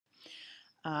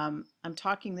I'm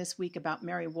talking this week about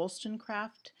Mary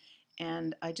Wollstonecraft,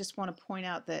 and I just want to point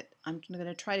out that I'm going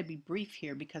to try to be brief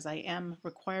here because I am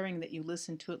requiring that you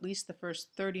listen to at least the first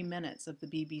 30 minutes of the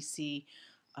BBC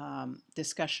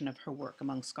discussion of her work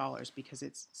among scholars because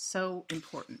it's so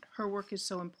important. Her work is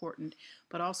so important,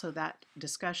 but also that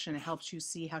discussion helps you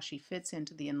see how she fits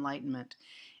into the Enlightenment,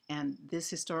 and this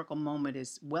historical moment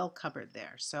is well covered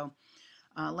there. So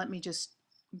let me just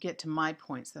get to my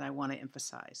points that I want to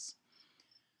emphasize.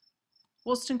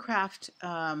 Wollstonecraft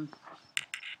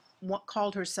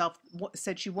called herself,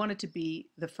 said she wanted to be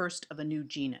the first of a new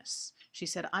genus. She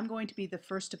said, I'm going to be the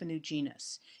first of a new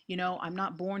genus. You know, I'm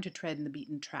not born to tread in the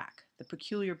beaten track. The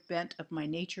peculiar bent of my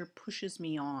nature pushes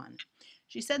me on.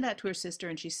 She said that to her sister,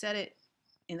 and she said it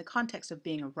in the context of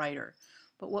being a writer.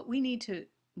 But what we need to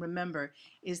remember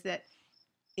is that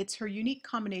it's her unique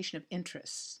combination of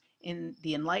interests in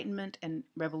the Enlightenment and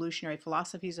revolutionary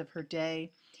philosophies of her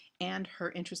day and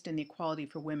her interest in the equality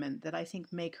for women that I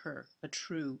think make her a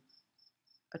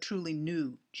truly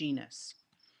new genus.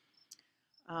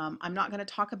 I'm not going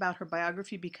to talk about her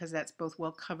biography because that's both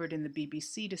well covered in the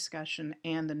BBC discussion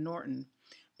and the Norton.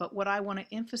 But what I want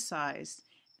to emphasize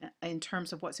in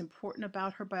terms of what's important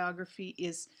about her biography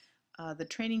is the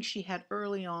training she had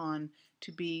early on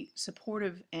to be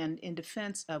supportive and in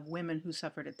defense of women who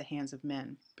suffered at the hands of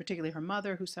men, particularly her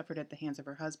mother, who suffered at the hands of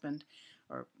her husband,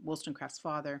 or Wollstonecraft's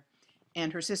father,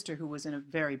 and her sister, who was in a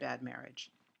very bad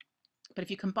marriage. But if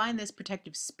you combine this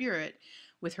protective spirit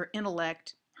with her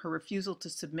intellect, her refusal to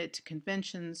submit to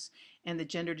conventions, and the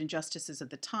gendered injustices of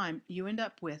the time, you end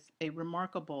up with a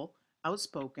remarkable,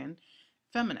 outspoken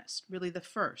feminist, really the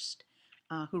first,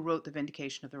 who wrote The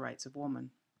Vindication of the Rights of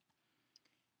Woman.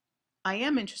 I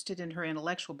am interested in her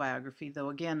intellectual biography, though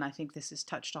again, I think this is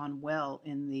touched on well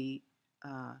in the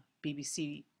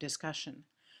BBC discussion.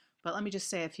 But let me just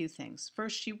say a few things.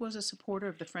 First, she was a supporter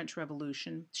of the French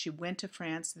Revolution. She went to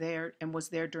France there and was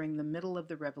there during the middle of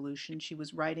the Revolution. She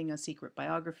was writing a secret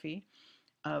biography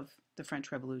of the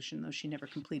French Revolution, though she never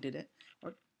completed it,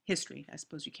 or history. I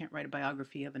suppose you can't write a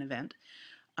biography of an event.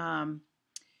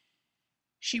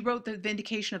 She wrote The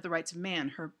Vindication of the Rights of Man,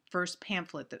 her first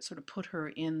pamphlet that sort of put her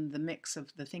in the mix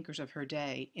of the thinkers of her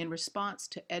day, in response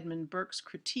to Edmund Burke's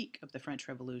critique of the French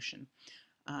Revolution.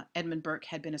 Edmund Burke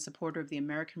had been a supporter of the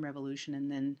American Revolution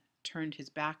and then turned his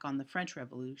back on the French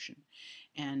Revolution.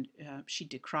 And she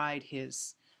decried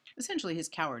essentially his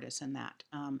cowardice in that,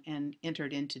 and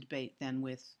entered into debate then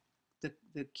with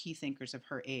the key thinkers of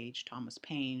her age, Thomas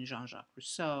Paine, Jean-Jacques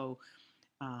Rousseau,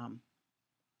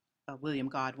 William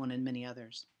Godwin, and many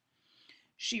others.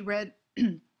 She read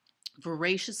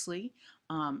voraciously.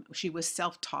 She was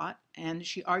self-taught, and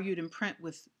she argued in print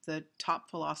with the top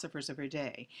philosophers of her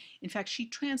day. In fact, she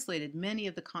translated many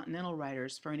of the continental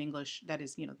writers for an English, that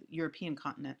is, the European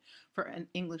continent, for an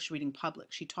English reading public.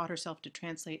 She taught herself to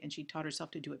translate, and she taught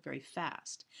herself to do it very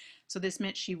fast. So this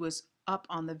meant she was up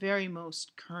on the very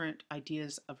most current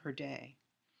ideas of her day.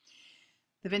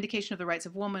 The Vindication of the Rights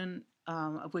of Woman,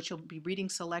 of which you'll be reading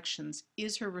selections,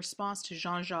 is her response to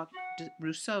Jean-Jacques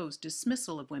Rousseau's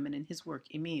dismissal of women in his work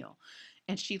Emile.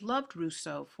 And she loved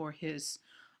Rousseau for his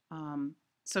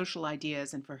social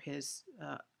ideas and for his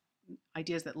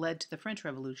ideas that led to the French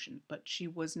Revolution, but she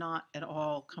was not at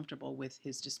all comfortable with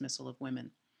his dismissal of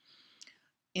women.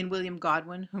 In William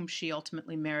Godwin, whom she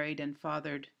ultimately married and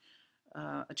fathered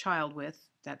a child with,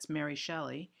 that's Mary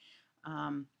Shelley,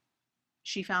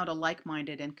 she found a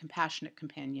like-minded and compassionate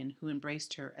companion who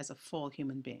embraced her as a full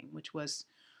human being, which was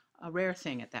a rare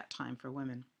thing at that time for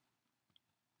women.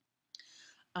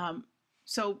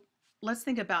 So let's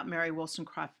think about Mary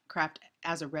Wollstonecraft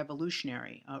as a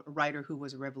revolutionary, a writer who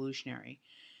was a revolutionary.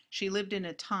 She lived in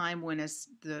a time when, as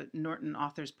the Norton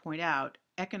authors point out,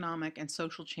 economic and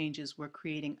social changes were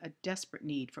creating a desperate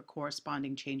need for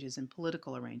corresponding changes in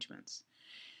political arrangements.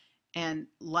 And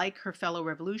like her fellow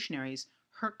revolutionaries,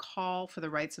 her call for the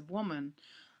rights of woman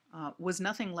was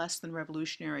nothing less than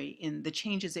revolutionary in the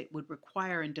changes it would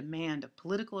require and demand of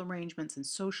political arrangements and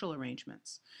social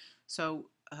arrangements. So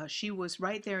she was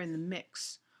right there in the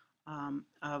mix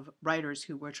of writers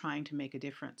who were trying to make a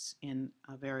difference in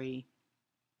a very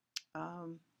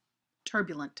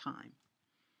turbulent time.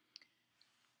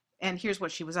 And here's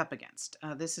what she was up against.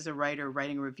 This is a writer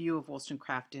writing a review of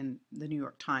Wollstonecraft in the New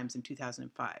York Times in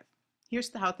 2005. Here's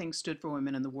how things stood for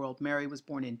women in the world Mary was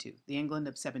born into, the England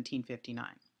of 1759.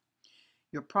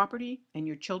 Your property and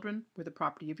your children were the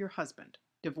property of your husband.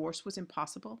 Divorce was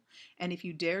impossible, and if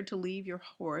you dared to leave your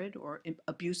horrid or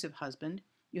abusive husband,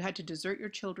 you had to desert your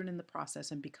children in the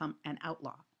process and become an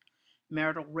outlaw.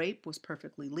 Marital rape was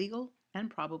perfectly legal and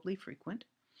probably frequent.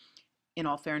 In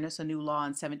all fairness, a new law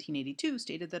in 1782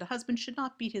 stated that a husband should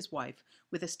not beat his wife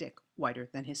with a stick wider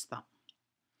than his thumb.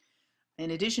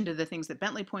 In addition to the things that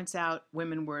Bentley points out,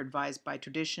 women were advised by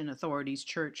tradition, authorities,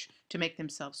 church to make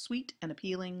themselves sweet and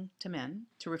appealing to men,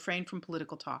 to refrain from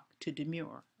political talk, to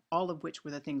demur, all of which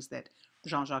were the things that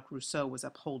Jean-Jacques Rousseau was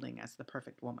upholding as the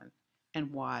perfect woman,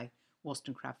 and why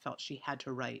Wollstonecraft felt she had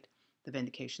to write the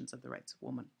Vindications of the Rights of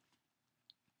Woman.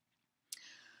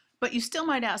 But you still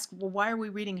might ask, well, why are we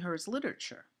reading her as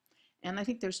literature? And I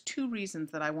think there's two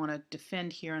reasons that I want to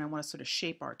defend here, and I want to sort of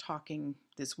shape our talking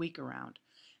this week around.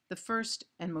 The first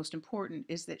and most important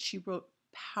is that she wrote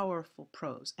powerful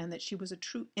prose and that she was a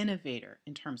true innovator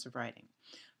in terms of writing.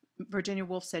 Virginia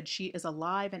Woolf said she is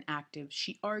alive and active.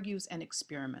 She argues and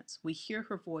experiments. We hear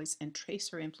her voice and trace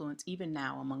her influence even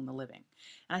now among the living.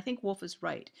 And I think Woolf is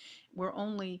right. We're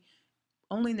only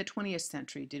in the 20th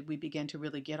century did we begin to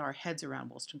really get our heads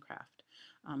around Wollstonecraft.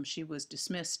 She was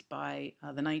dismissed by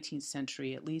the 19th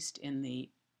century, at least in the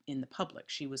public.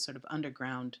 She was sort of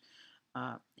underground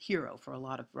hero for a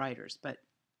lot of writers, but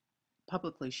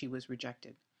publicly she was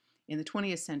rejected. In the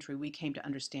 20th century, we came to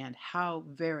understand how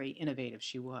very innovative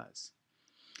she was.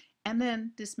 And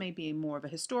then, this may be more of a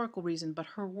historical reason, but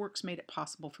her works made it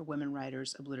possible for women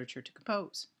writers of literature to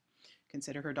compose.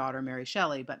 Consider her daughter Mary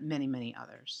Shelley, but many, many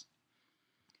others.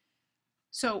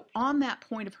 So on that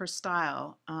point of her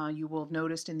style, you will have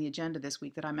noticed in the agenda this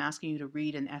week that I'm asking you to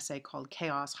read an essay called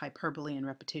Chaos, Hyperbole, and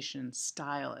Repetition,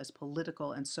 Style as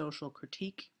Political and Social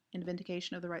Critique in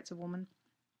Vindication of the Rights of Woman.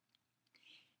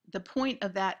 The point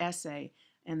of that essay,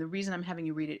 and the reason I'm having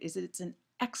you read it, is that it's an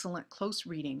excellent close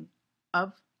reading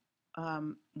of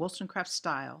Wollstonecraft's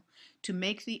style to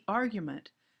make the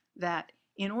argument that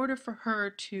in order for her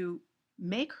to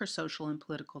make her social and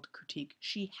political critique,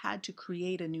 she had to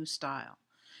create a new style.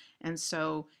 And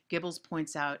so Gibbels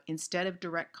points out, instead of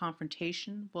direct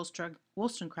confrontation,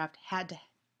 Wollstonecraft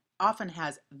often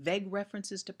has vague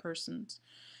references to persons,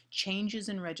 changes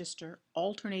in register,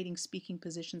 alternating speaking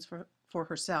positions for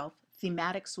herself,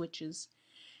 thematic switches,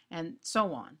 and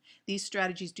so on. These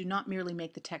strategies do not merely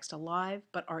make the text alive,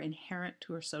 but are inherent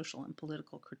to her social and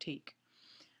political critique.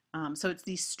 So it's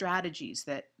these strategies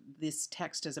that this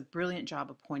text does a brilliant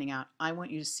job of pointing out. I want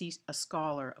you to see a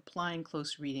scholar applying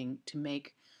close reading to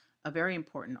make a very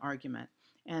important argument.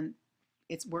 And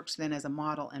it works then as a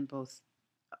model, and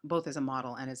both as a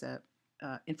model and as a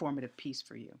informative piece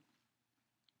for you.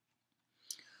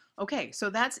 Okay, so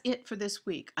that's it for this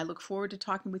week. I look forward to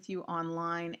talking with you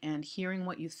online and hearing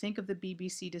what you think of the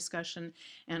BBC discussion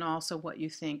and also what you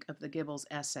think of the Gibbels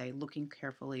essay, looking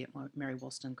carefully at Mary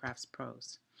Wollstonecraft's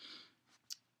prose.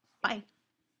 Bye.